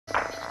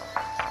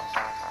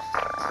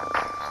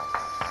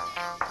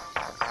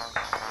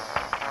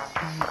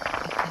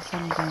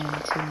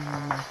fine tuning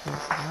my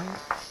face out.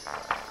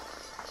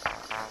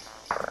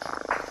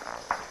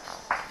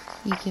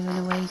 You giving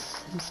away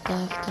some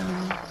stuff,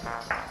 Tommy?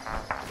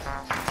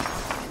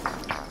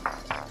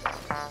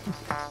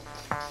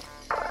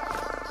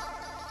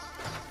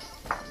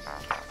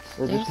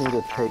 They just need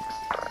to take.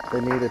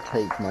 They need to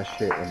take my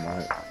shit in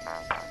my.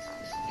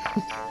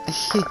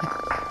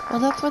 Well,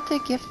 that's what the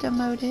gift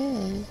mode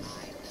is.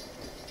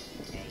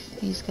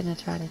 He's gonna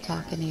try to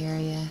talk in the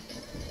area.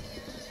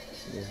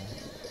 Yeah.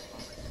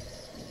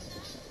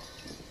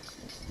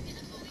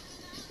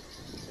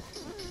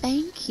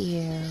 Thank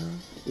you.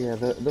 Yeah,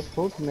 the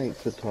fog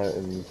makes the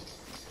Titans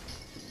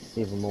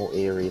even more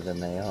eerie than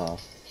they are.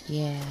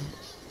 Yeah.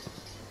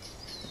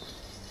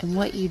 And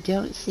what you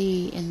don't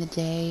see in the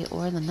day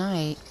or the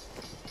night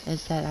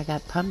is that I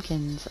got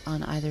pumpkins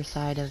on either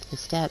side of the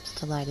steps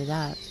to light it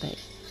up, but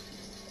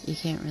you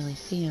can't really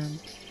see them.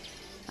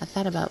 I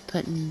thought about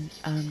putting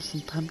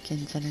some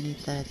pumpkins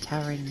underneath the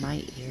towering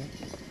might here.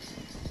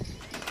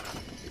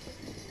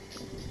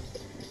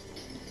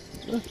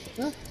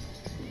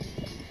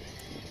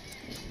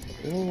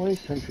 Go away,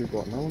 Sentry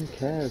Bot. No one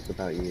cares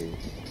about you.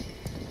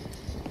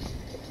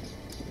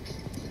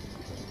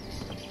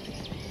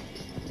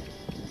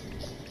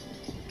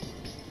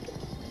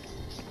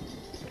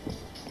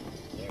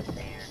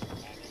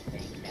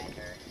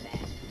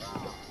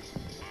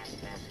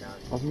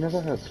 I've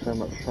never had so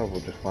much trouble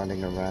just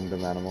finding a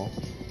random animal.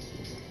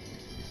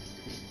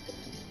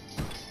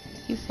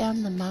 You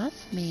found the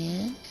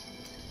Mothman?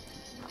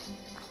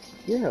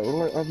 Yeah,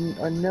 well,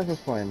 I never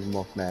find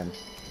Mothman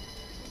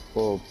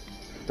or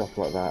stuff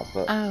like that,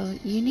 but... Oh,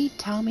 you need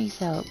Tommy's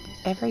help.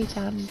 Every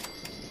time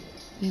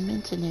you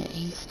mention it,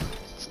 he's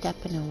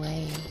stepping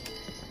away.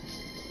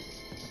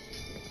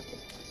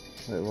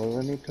 Wait, what do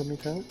I need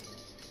Tommy's help?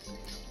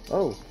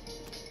 Oh!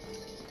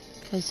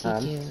 'Cause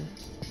you do.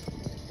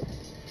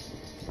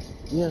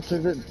 Yeah, so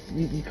that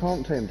you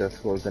can't tame death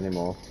squads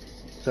anymore.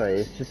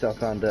 Sorry, it's just I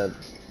found a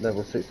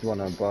level 61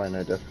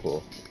 albino death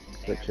squad,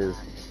 which is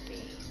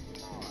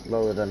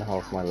lower than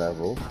half my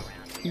level.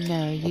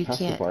 No, you I can't.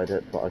 pacified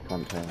it, but I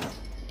can't tame it.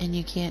 And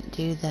you can't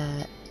do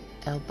the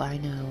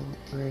albino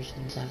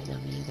versions of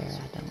them either,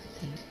 I don't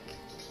think.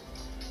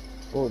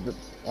 Well, they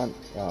I might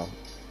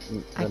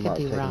could have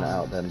be taken wrong. it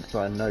out then, so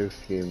I know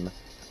Fume,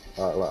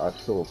 like I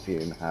saw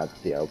Fume had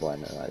the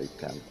albino that he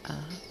can.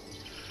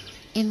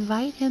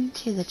 Invite him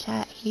to the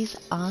chat. He's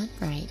on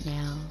right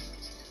now.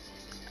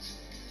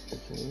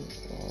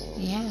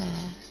 Yeah.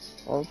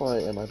 I'll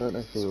invite him, I don't know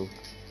if he'll...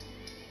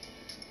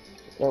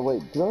 Oh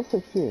wait, did I say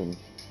Fume?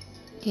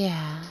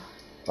 Yeah.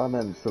 I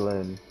meant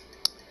Saloon.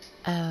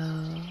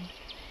 Oh.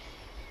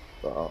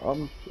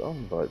 I'll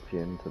invite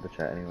Fume to the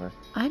chat anyway.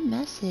 I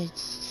messaged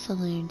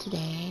Saloon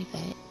today,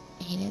 but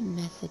he didn't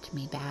message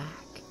me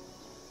back.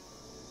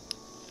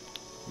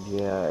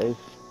 Yeah, it's...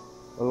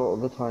 A lot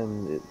of the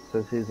time it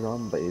says he's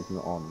on, but he's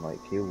not on. Like,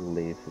 he'll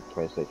leave his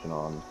PlayStation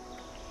on.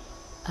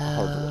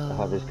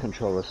 Have his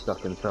controller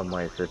stuck in some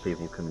way so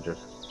people can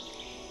just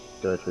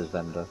go to his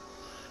vendor.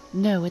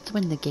 No, it's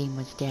when the game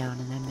was down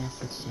and I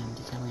messaged him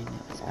to tell him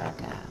it was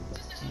back up.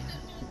 Yeah.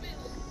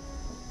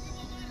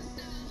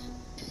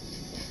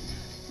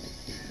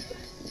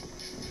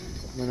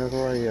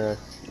 Whenever I,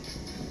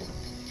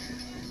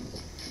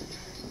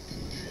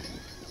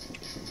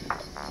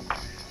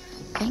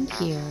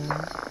 Thank you.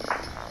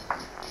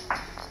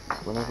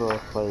 Whenever I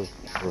play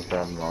with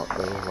them, like,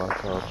 they were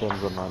like, oh,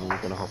 Tim's online, you're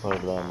gonna hop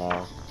over there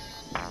now.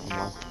 I'm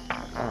like,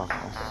 oh,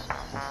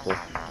 that's good.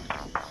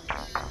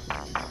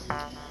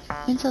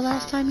 When's the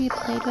last time you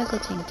played with a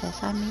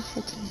Tinctus? I miss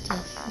a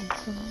Tinctus.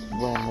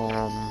 When,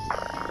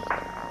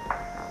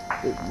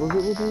 it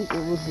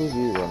was with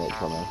you when it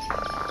came in.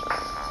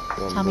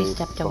 Tommy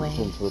stepped away.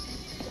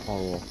 Oh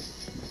yeah.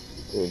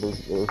 It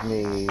was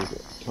me,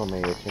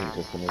 Tommy, a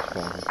Tinctus and his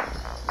friend.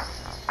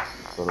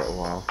 For a little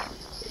while.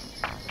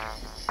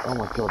 Oh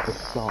my god, this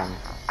song.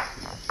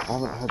 I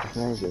haven't heard this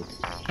in ages.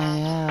 I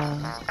know.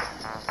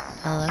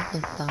 I love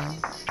this song.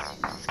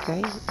 It's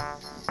great.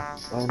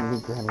 Only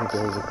Granny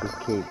Davis's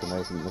key can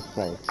open the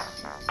safe.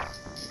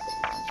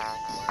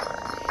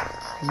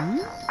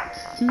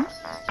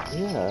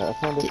 Yeah, I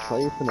found a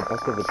safe in the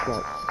back of the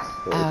truck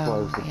that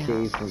requires the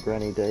key from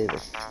Granny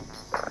Davis. I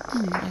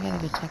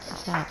gotta go check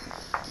this out.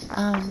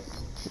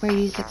 Were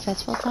you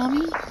successful,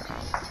 Tommy?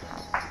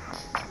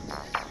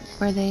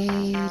 Were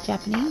they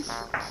Japanese?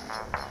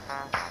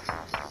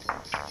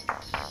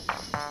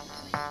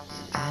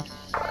 I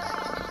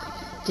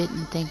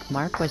didn't think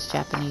Mark was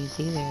Japanese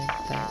either,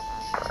 but...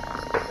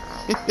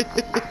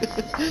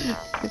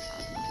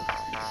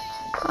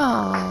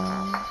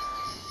 Aww.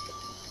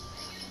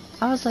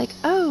 I was like,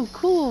 oh,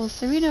 cool,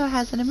 Sereno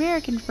has an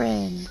American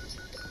friend.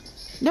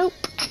 Nope.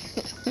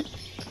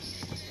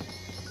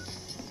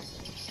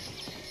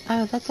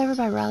 Oh, that's over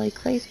by Raleigh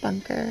Clay's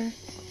bunker.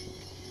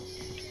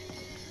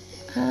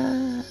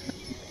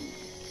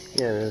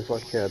 Yeah, there's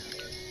like a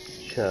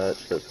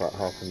church that's like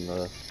half in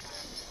the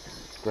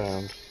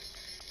ground.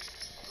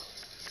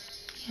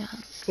 Yeah. I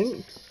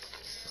think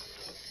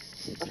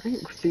I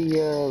think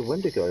the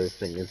Wendigo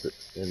thing is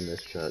in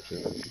this church,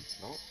 isn't it?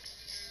 Not?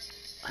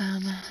 I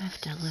have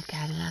to look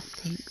at it. I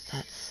think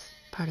that's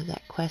part of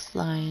that quest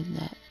line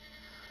that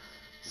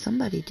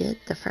somebody did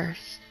the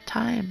first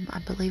time. I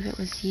believe it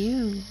was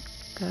you,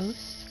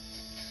 Ghost.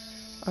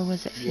 Or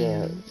was it Fume?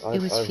 Yeah,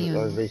 It was I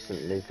Fume.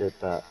 recently did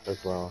that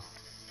as well.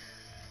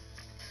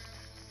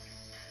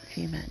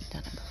 Fume hadn't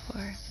done it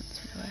before. That's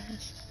what it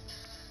was.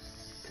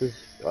 Because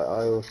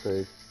I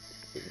also,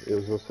 it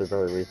was also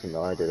very recent that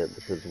I did it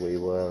because we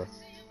were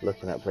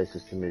looking at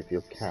places to move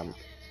your camp,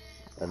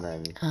 and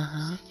then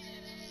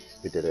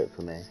we did it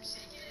for me.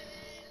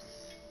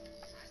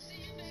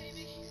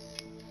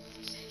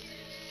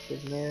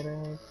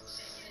 Shivanera,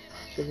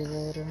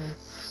 Shivanera,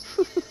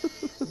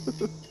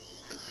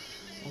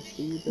 I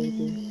see you,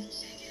 baby.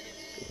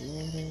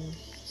 Shivanera,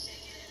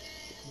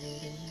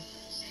 Shivanera.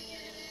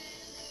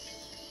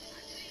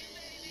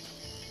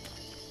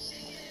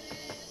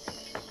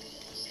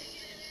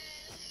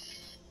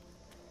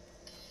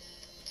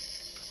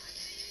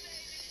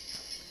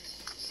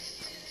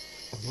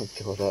 Oh my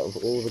god, out of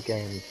all the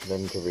games for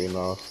them to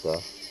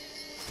remaster,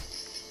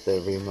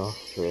 they're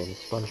remastering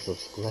SpongeBob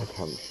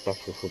SquarePants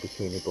Battle for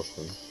Bikini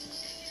Bottom.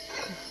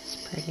 It's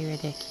pretty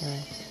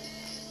ridiculous.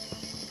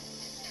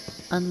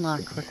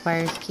 Unlock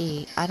requires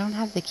key. I don't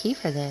have the key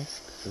for this.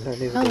 No,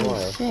 neither do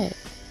Holy I. shit.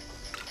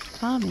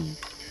 Tommy,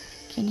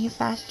 can you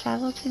fast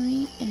travel to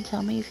me and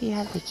tell me if you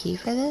have the key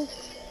for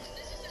this?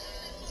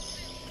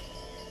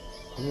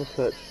 I'm gonna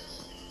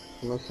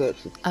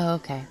search the... Oh,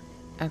 okay.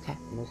 Okay.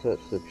 I'm gonna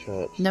search the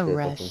church, No see if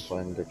I can rush.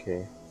 find the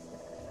key.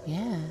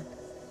 Yeah.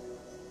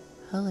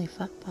 Holy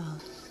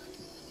fuckballs.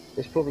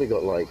 It's probably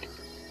got, like,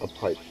 a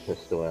pipe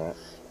pistol in it.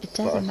 It But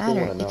I doesn't still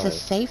matter. wanna It's a know.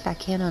 safe I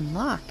can't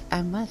unlock.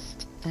 I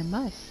must.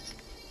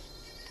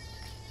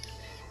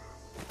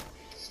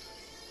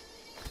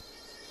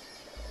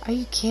 Are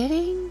you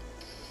kidding?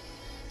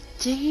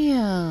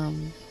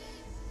 Damn.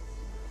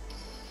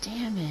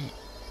 Damn it.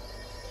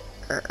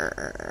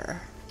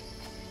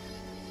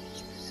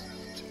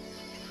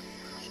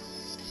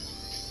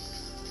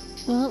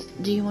 Well,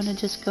 do you want to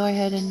just go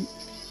ahead and...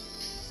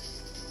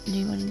 Do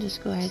you want to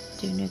just go ahead and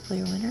do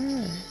nuclear winter,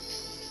 or...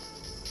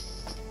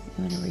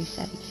 You want to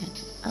reset again?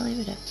 I'll leave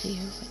it up to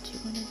you what you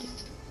want to do.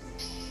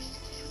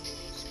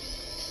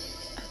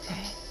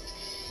 Okay.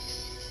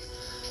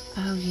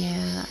 Oh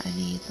yeah, I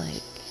need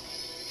like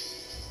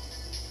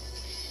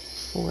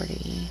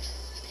 40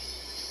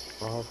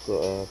 I've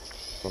got a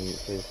from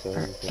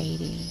or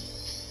 80.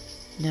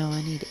 No,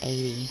 I need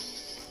 80.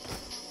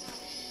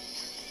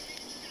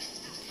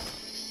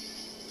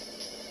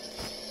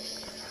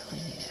 I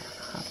probably need to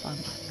hop on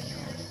my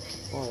meal.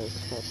 Why is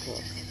that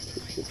up?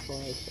 It should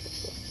fly.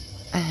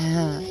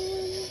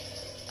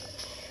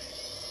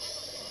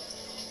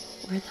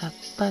 Where the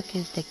fuck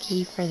is the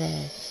key for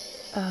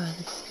this? Oh,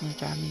 this is gonna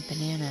drive me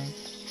bananas.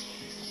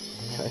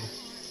 No.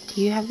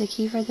 Do you have the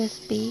key for this,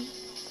 B?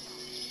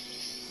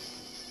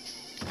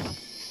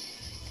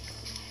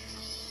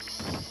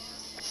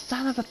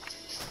 Son of a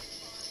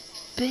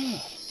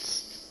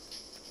bitch.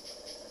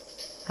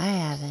 I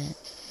haven't.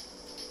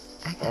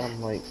 I got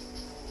I'm like,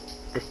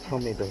 if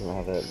Tommy doesn't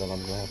have it, then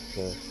I'm gonna have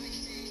to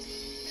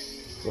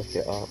look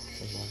it up.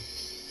 And then...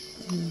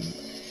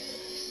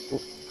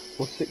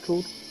 What's it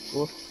called?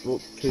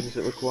 What key does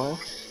it require?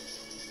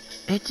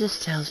 It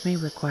just tells me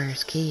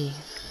requires key.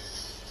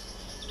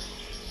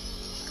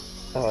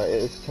 Oh,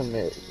 it's telling me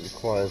it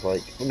requires,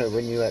 like, well, no,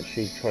 when you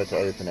actually try to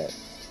open it,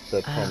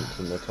 the prompt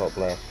in the top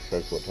left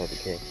says what type of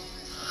key.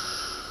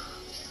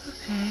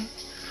 Okay.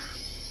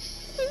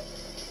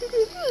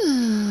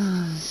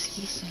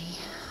 Excuse me.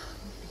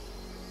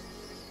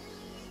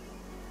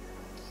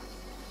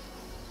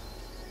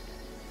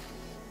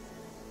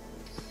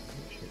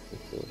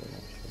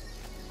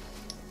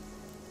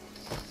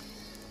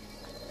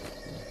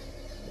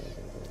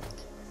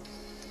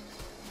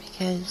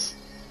 Because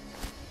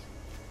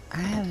I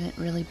haven't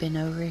really been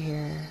over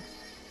here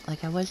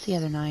like I was the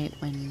other night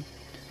when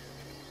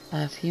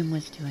Fume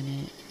was doing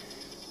it.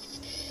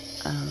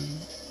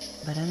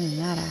 But other than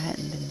that, I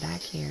hadn't been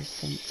back here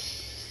since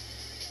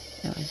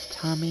it was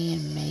Tommy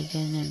and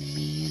Megan and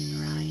me and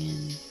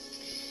Ryan.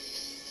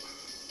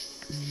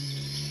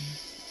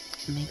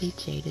 Maybe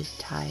Jaded,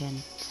 Ty,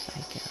 and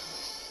Psycho.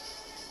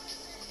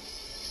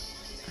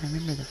 I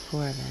remember the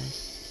four of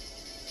us.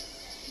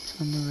 It's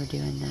when we were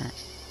doing that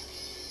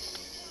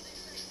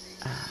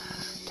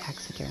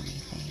taxidermy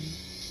thing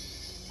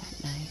that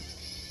night.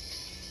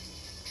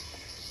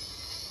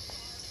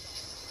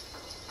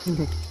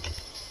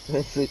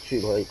 It's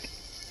literally like,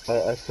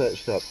 I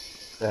searched up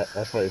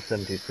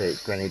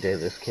FO76 Granny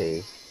Davis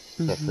key,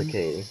 that's the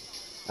key,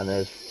 and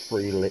there's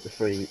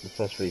the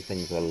first three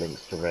things are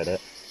links to Reddit.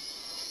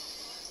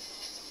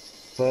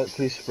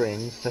 Berkeley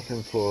Springs,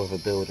 second floor of a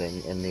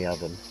building in the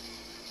oven.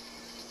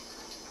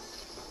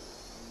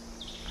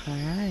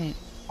 Alright.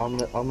 I'm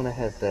gonna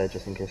head there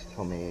just in case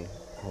Tommy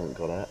hasn't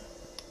got it.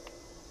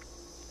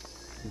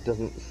 It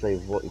doesn't say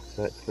what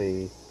exact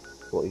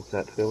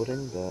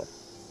building, but...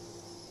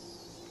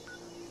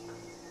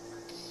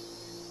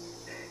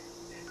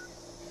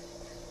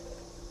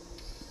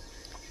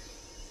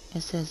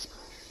 It says,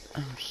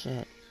 oh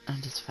shit, I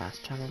just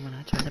fast traveled when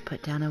I tried to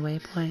put down a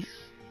waypoint.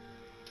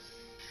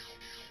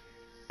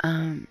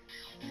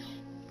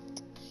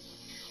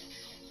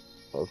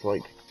 That's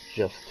like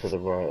just to the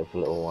right of the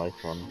little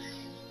icon.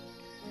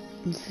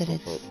 It said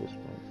it's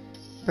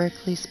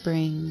Berkeley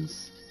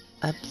Springs,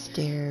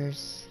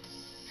 upstairs.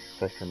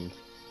 Second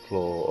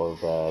floor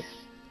of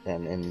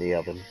and in the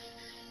oven.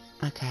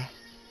 Okay.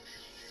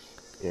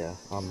 Yeah,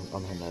 I'm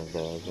heading over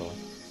there as well.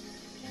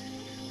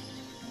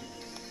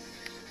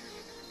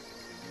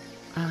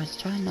 I was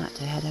trying not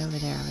to head over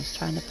there. I was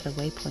trying to put a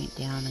waypoint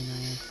down and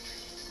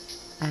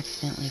I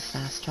accidentally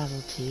fast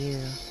traveled to you.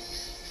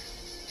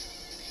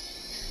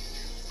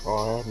 Oh,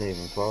 I haven't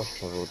even fast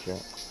travelled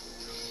yet.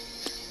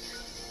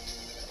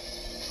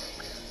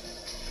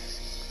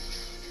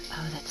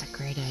 Oh, that's a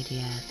great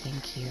idea.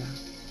 Thank you.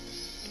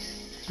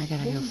 I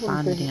gotta go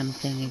find the damn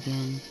thing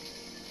again.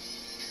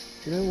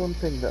 You know one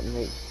thing that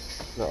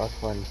I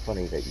find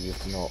funny that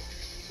you've not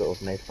sort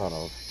of made fun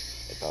of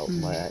about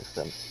my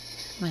accent?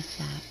 What's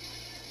that?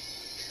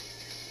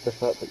 The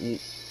fact that you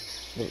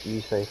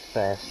say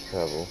fast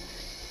travel,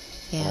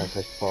 and I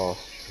say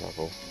fast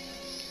travel.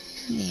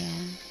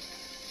 Yeah.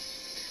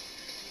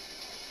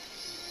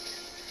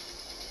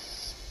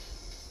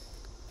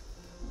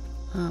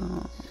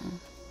 Oh.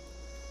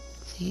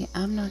 See,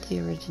 I'm not the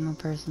original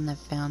person that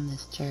found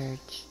this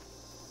church.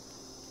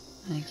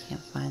 I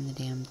can't find the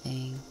damn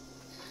thing.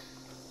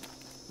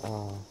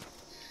 Oh.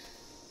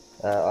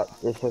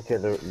 It's okay,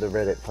 the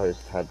Reddit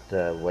post had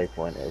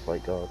waypoint. It was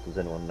like, oh, does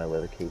anyone know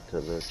where the key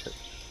to the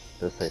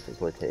safe is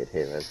located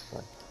here is?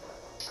 So,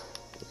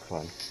 it's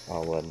fine.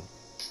 I'll, let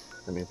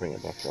me bring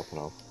it back up and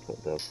I'll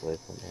put the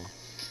waypoint down.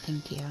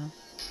 Thank you.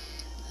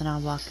 Then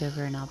I'll walk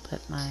over and I'll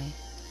put my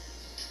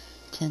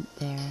tent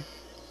there.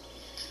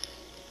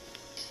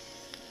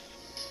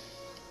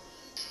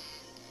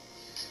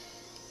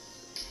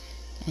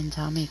 And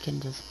Tommy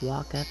can just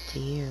walk up to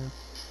you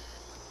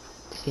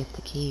to get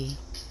the key.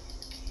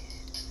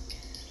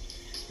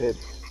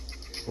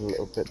 It's a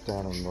little bit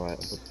down on the right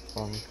of the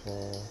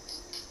bunker.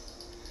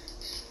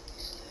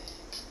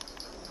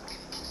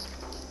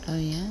 Oh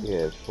yeah?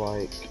 Yeah, it's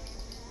like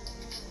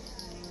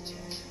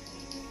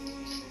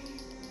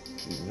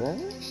there?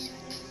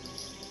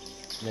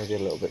 Maybe a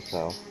little bit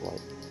south,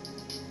 like.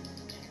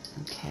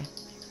 Okay.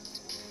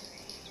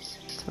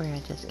 That's where I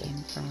just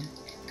came from.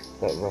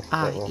 That rough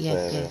area.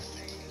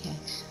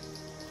 Yes.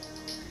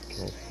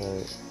 Okay, so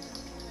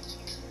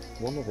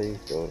one of these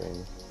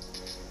buildings.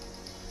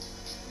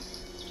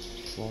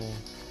 So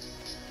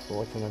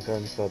why can I go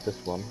inside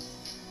this one?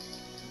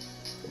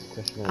 The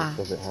question is,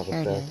 does it have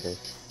a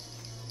staircase?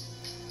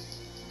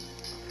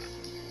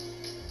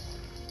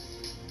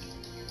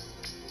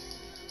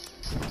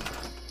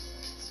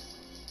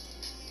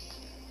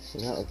 The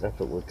amount of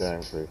effort we're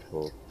going through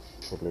for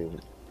probably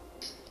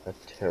a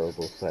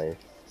terrible save.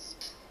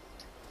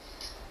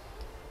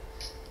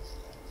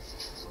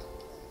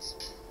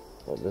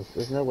 But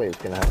there's no way it's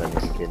going to have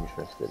anything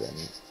interested in,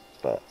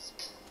 but...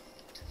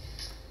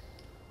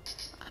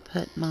 I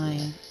put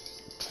my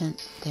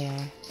tent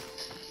there.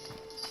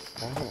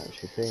 I haven't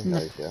actually seen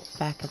those yet.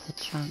 Back of the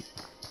trunk.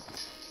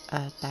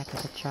 Back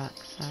of the truck,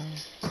 sorry.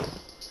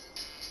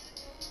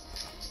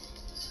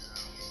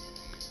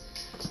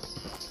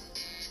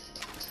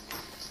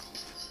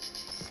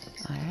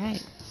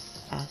 Alright.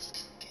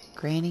 That's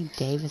Granny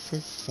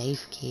Davis's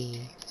safe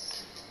key.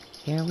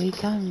 Here we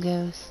come,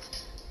 Ghost.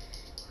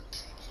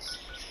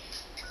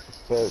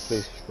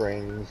 Berkeley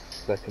Springs,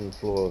 second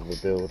floor of the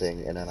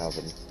building in an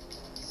oven.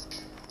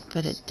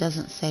 But it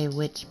doesn't say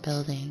which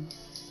building.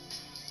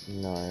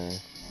 No.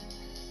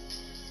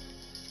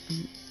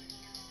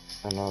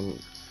 And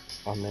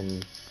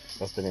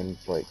I've been in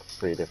like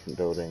 3 different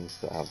buildings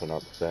that have an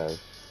upstairs.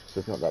 So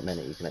there's not that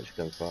many you can actually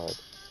go inside.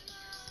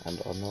 And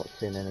I'm not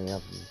seeing any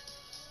of them.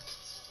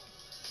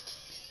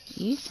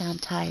 You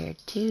sound tired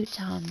too,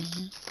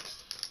 Tommy.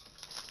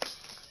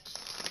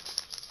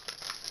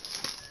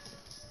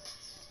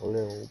 A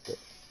little bit.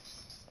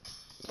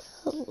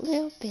 A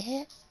little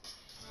bit.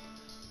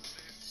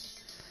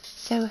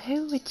 So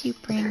who would you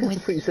bring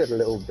with... You said a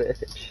little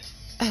bitch.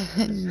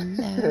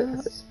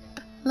 No.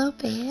 A little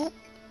bit.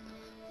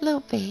 A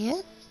little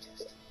bit.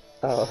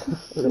 Oh,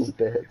 a little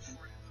bit.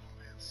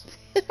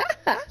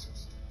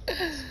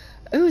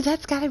 Ooh,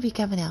 that's gotta be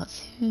coming out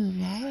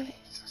soon, right?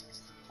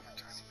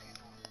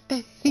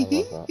 I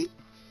love that.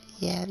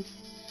 Yes.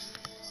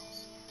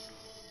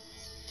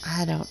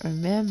 I don't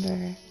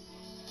remember.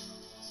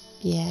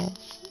 Yes.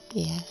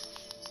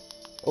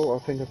 Oh, I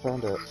think I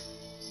found it.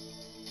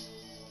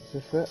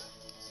 Is this it?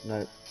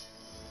 No.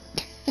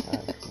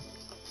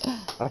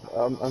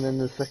 I'm in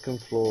the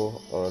second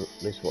floor, or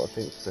at least what I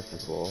think is the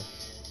second floor.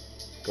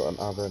 Got an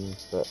oven,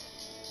 but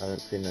I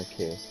don't see no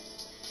key.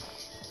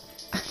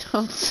 I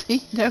don't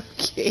see no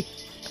key.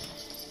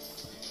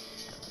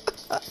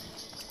 I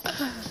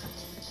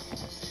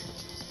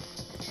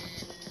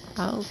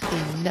don't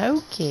see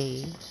no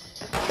key.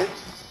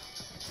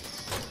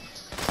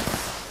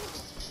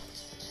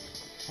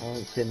 I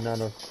don't see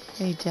none of...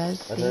 He does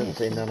see I don't it.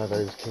 see none of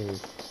those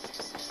keys.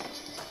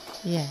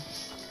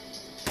 Yes.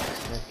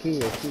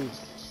 Aquí, aquí.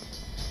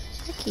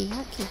 Aquí,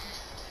 aquí.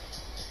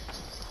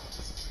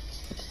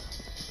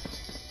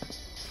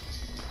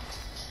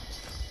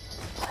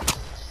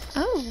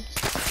 Oh.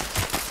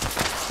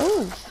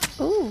 Oh.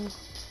 Oh.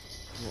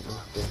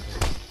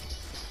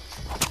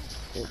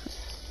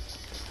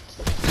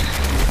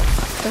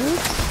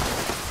 Oops.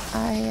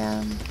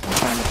 I'm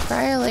trying to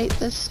cryolate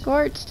this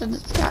scorched and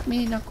it's got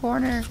me in a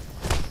corner.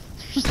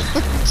 There's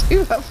like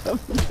 2 of them.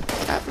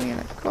 It's got me in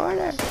a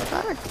corner.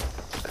 Fuck.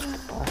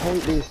 I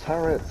hate these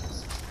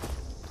turrets.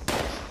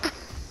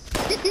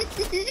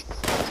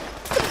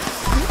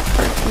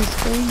 Purple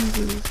strings.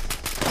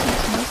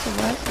 Teach most of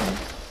lesson.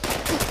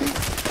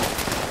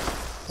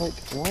 Like,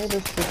 why are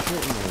they still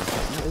shooting me?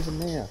 I'm not even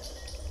near.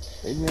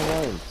 Leave me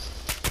alone.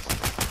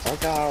 I'll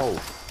go.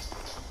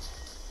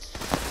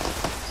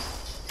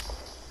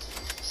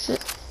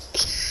 Shit.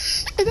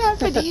 It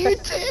happened to you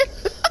too.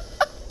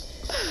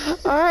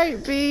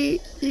 Alright, B.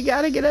 You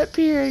gotta get up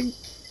here and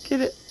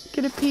get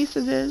a piece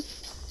of this.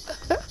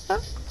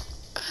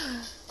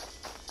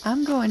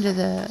 I'm going to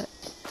the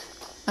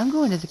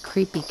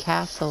creepy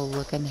castle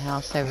looking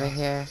house over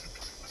here.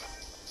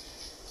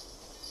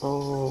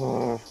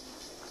 Oh.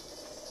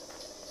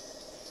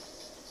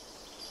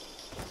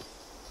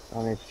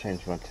 I need to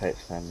change my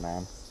text then,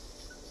 man.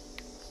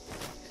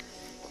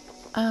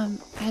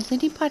 Has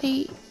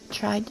anybody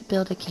tried to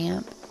build a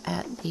camp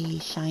at the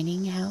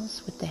Shining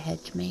House with the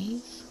hedge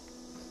maze?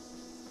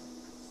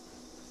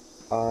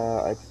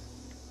 I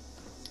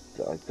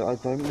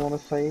don't want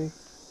to say.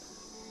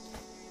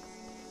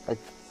 I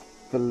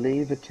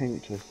believe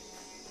Tinctus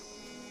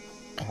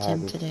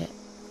Attempted it.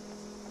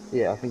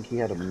 Yeah, I think he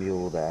had a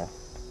mule there.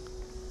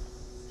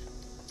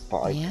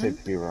 But I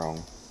could be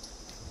wrong.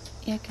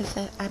 Yeah, because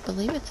I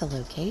believe it's a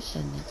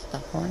location. It's the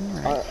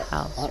Hornwright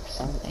House or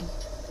something.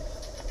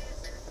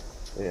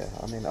 Yeah,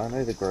 I mean, I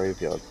know the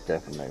graveyard's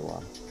definitely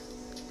one.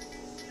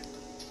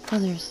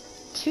 Well, there's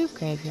 2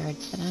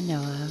 graveyards that I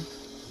know of.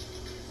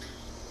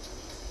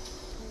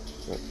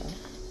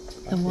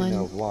 I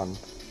know of one.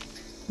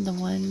 The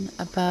one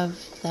above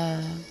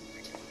the...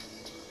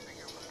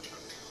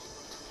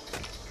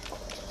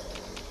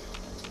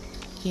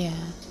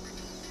 Yeah.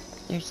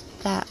 There's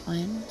that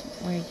one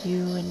where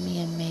you and me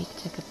and Meg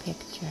took a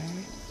picture.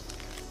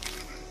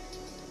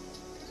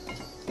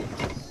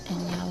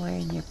 And now we're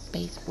in your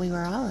we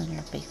were all in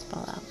our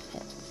baseball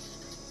outfits.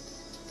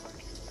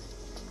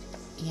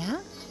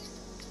 Yeah?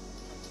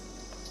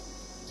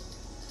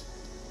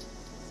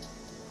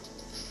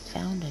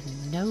 Found a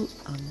note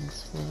on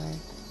this floor.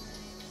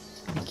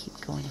 I'm gonna keep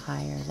going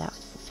higher. That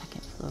was the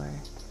 2nd floor.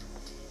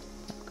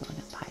 I'm going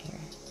up higher.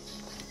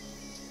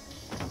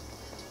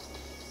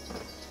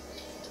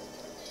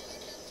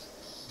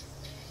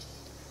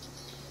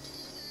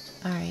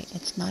 Alright,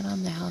 it's not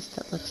on the house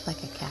that looks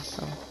like a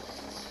castle.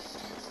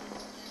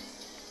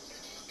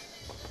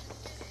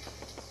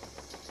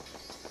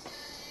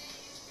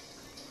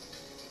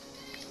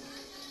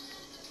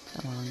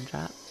 A long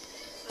drop.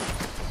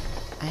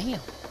 Ow.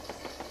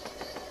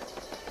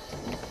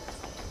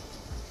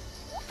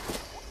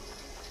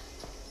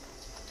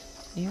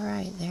 You're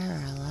right, there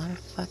are a lot of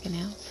fucking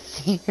houses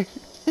here.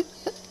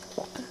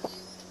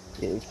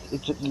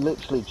 It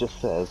literally just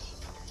says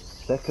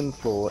 2nd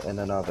floor in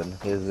an oven.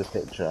 Here's the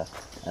picture,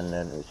 and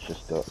then it's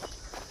just got.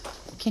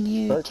 Can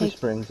you Berkeley take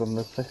Springs on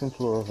the 2nd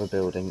floor of a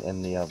building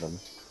in the oven.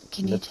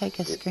 Can you take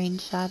a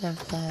screenshot of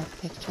the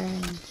picture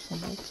and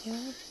send it to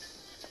us?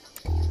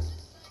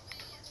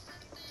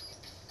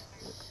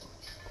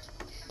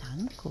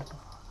 Danko.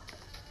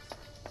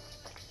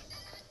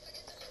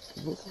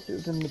 It looks like it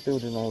was in the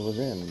building I was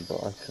in,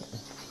 but I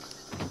couldn't.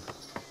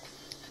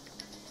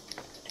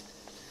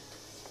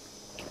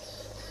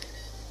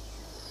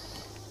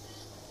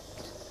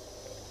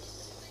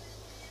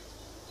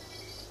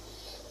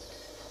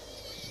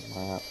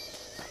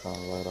 Trying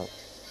to load up.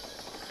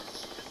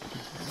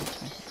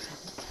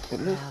 It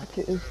looks like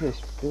it is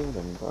this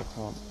building, but I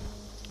can't.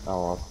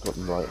 Oh, I've got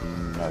like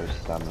no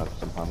stamina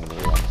because I'm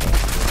hungry.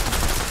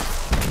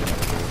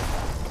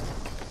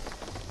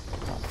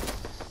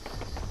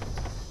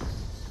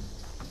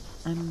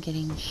 I'm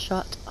getting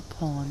shot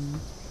upon.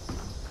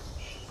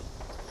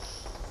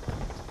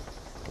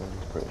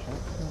 British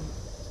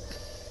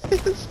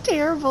accent. It's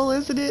terrible,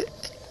 isn't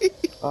it?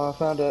 Oh, I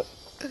found it.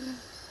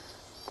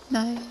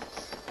 Nice.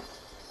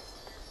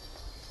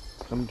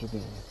 Come to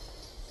me.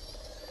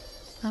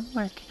 I'm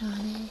working on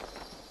it.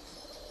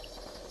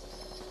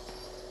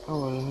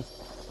 Oh,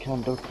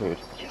 canned dog food.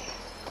 Yes.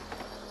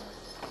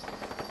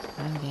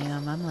 Oh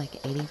damn, I'm like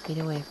 80 feet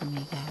away from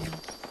you guys.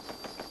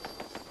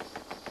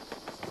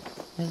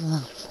 There's a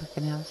lot of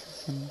fucking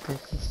houses in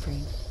Berkeley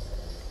Springs.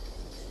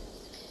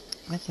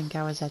 I think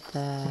I was at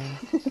the...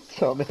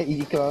 Tommy,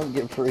 you can't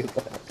get through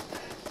that.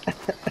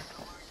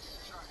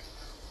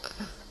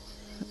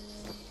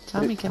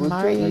 Tommy can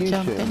Mario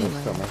jump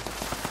anywhere.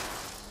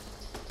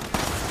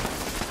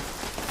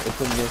 It's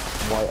in this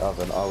white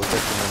oven. I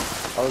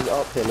was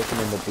up here looking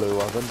in the blue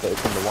oven, but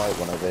it's in the white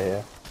one over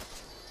here.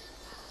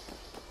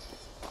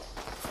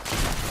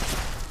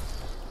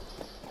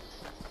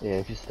 Yeah,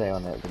 if you stay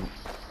on it, then...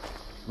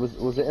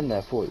 Was it in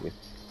there for you?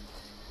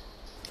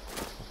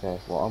 Okay,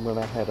 well I'm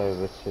gonna head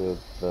over to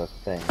the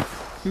thing.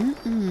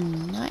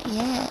 Not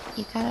yet.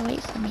 You gotta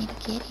wait for me to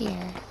get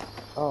here.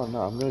 Oh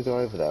no, I'm gonna go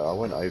over there. I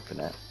won't open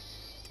it.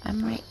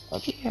 I'm right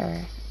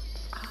here.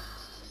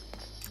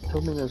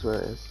 Tommy knows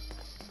where it is.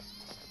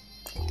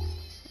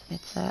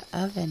 It's a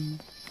oven.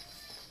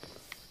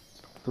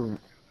 The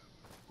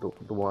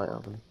white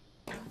oven.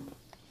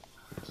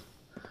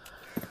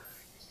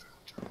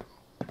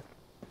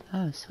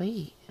 Oh,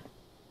 sweet.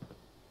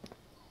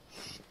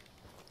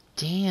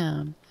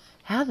 Damn.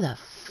 How the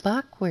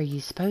fuck were you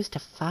supposed to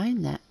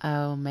find that?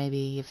 Oh,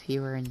 maybe if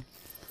you were in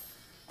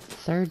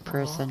third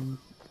person.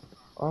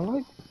 I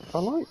like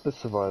the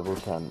survival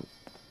tent.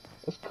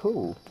 It's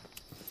cool.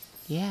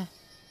 Yeah.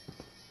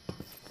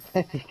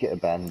 You get a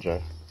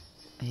banjo.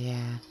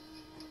 Yeah.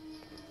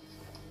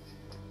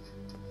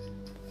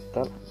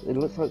 It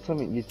looks like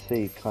something you'd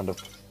see kind of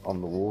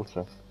on the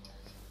water.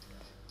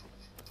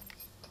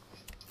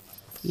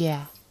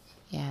 Yeah.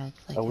 Yeah,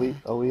 it's like Are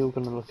we all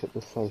gonna look at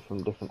the safe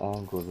from different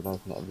angles and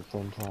open it at the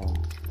same time?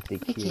 Be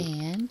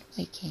cute.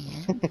 We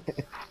can.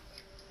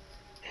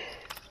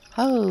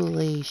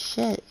 Holy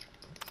shit.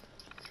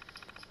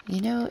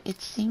 You know,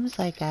 it seems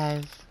like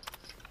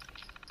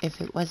if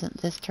it wasn't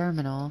this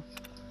terminal,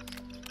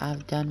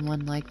 I've done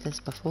one like this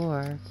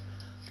before,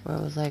 where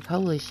it was like,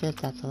 holy shit,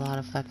 that's a lot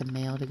of fucking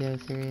mail to go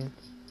through.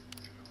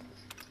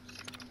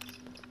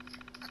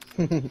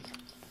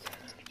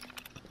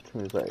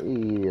 It's like,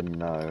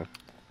 no.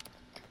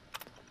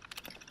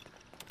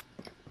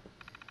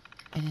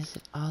 And is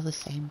it all the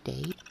same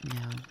date?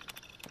 No.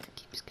 It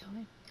keeps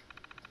going.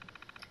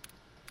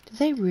 Do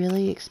they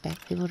really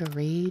expect people to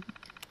read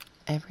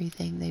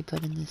everything they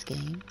put in this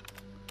game?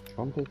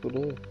 Some people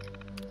do.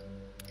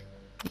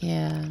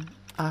 Yeah,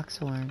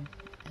 Oxhorn,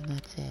 and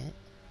that's it.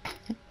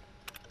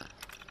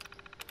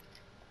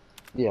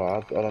 Yeah,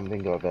 I don't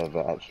think I've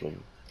ever actually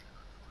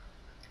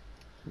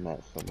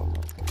met someone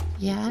like that.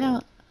 Yeah,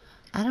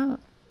 I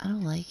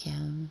don't like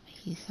him.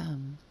 He's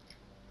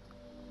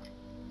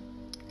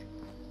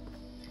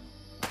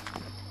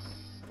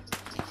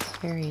it's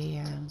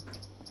very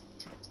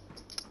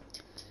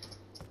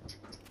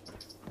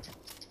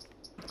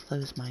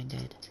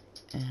close-minded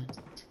and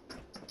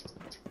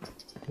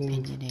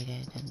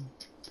opinionated, and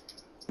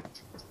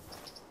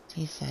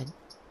he said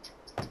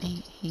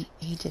he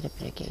did a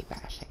bit of gay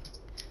bashing,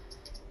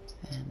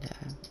 and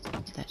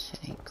that shit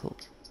ain't cool.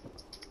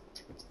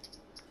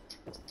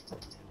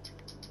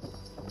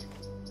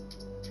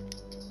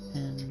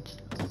 And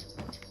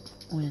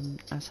when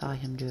I saw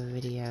him do a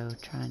video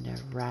trying to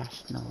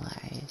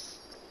rationalize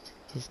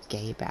his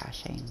gay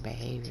bashing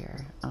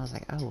behavior, I was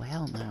like, oh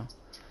hell no.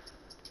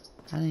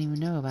 I didn't even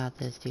know about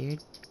this,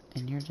 dude.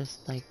 And you're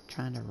just like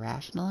trying to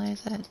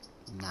rationalize it?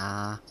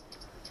 Nah.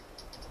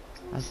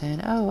 I was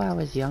saying, oh, I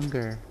was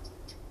younger.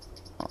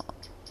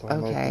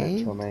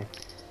 Okay.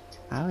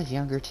 I was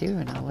younger too,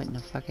 and I wouldn't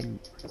have fucking...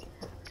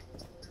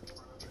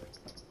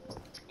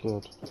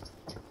 Good.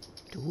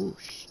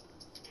 Douche.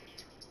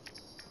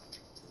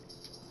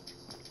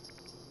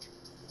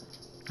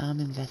 I'm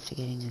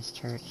investigating this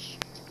church.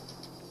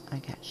 I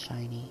got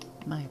shiny.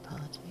 My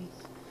apologies.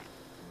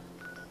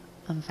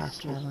 I'm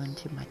fast traveling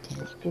to my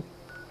tent.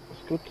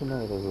 It's good to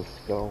know there's a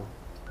skull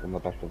on the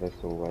back of this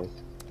always.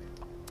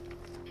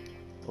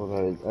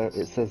 Although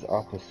it says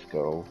upper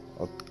skull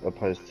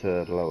opposed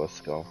to lower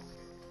skull.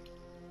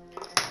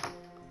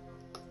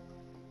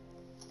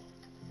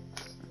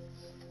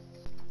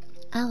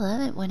 I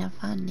love it when I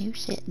find new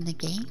shit in the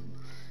game.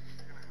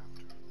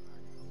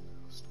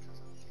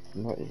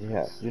 Not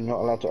yet. You're not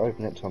allowed to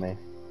open it, Tommy.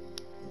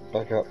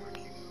 Back up.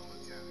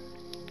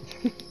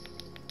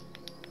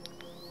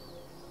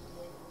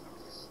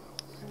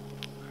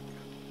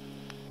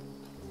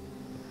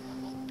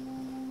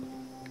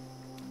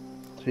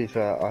 To be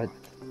fair,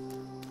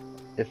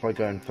 if I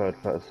go in third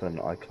person,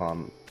 I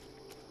can't.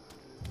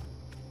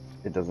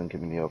 It doesn't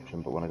give me the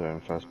option, but when I go in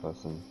first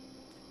person,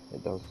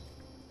 it does.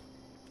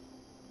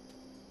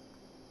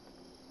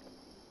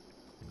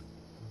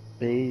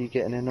 B, you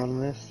getting in on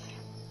this?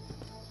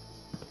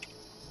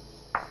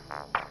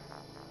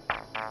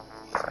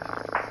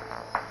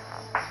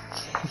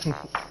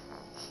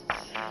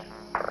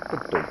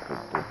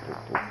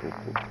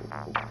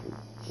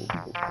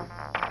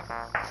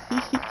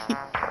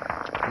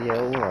 Yeah,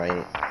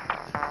 alright.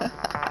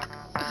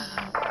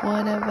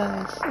 One of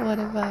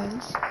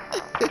us.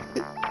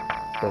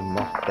 The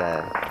moth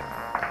bear.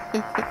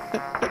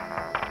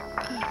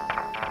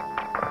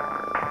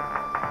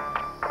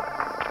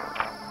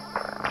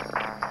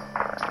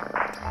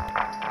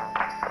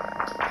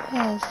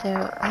 Yeah, so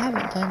I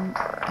haven't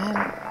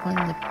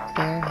worn the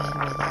bear head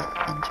with it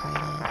and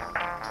tried it.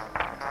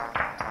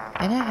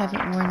 And I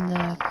haven't worn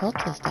the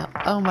cultist out.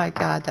 Oh my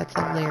god, that's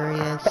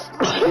hilarious.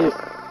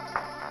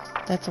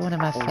 That's one of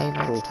my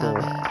favorites,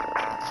 Tommy.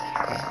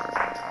 Okay.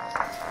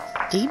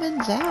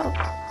 Demons out.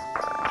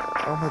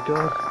 Oh my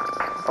god.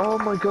 Oh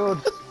my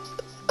god.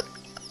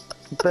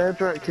 Bear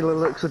Dracula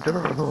looks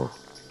adorable.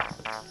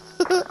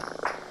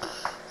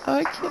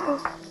 I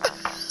can't.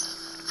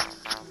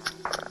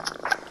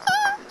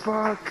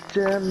 Fuck,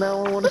 Jen,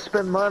 now I want to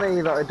spend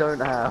money that I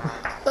don't have.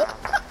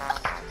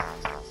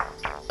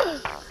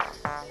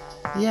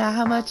 Yeah,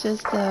 how much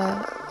is the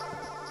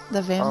I'll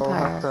have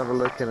vampire? to have a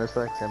look in a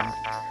second.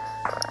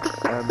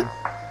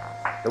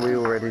 Are we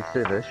all ready to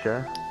do this,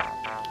 yeah?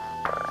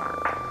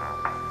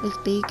 Is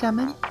B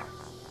coming?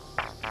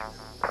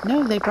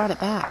 No, they brought it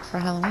back for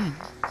Halloween.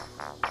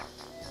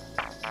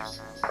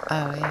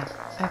 Oh, yeah.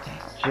 Okay.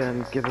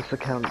 Jen, give us a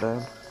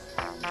countdown.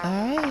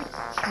 Alright,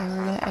 so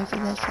we're gonna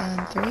open this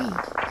on 3.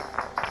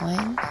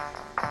 1,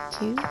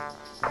 2, 3.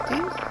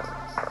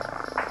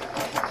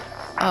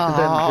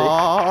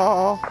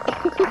 Oh.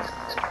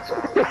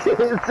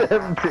 It's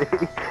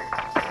empty.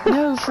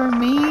 No, for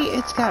me,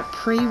 it's got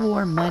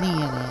pre-war money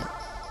in it.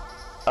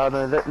 Oh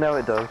no, no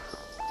it does.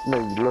 No,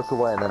 you look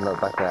away and then look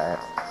back at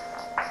it.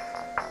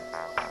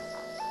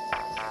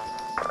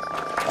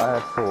 I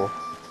have 4.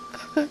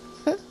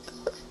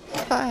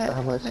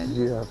 How much did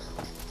you have?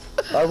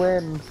 I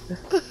win!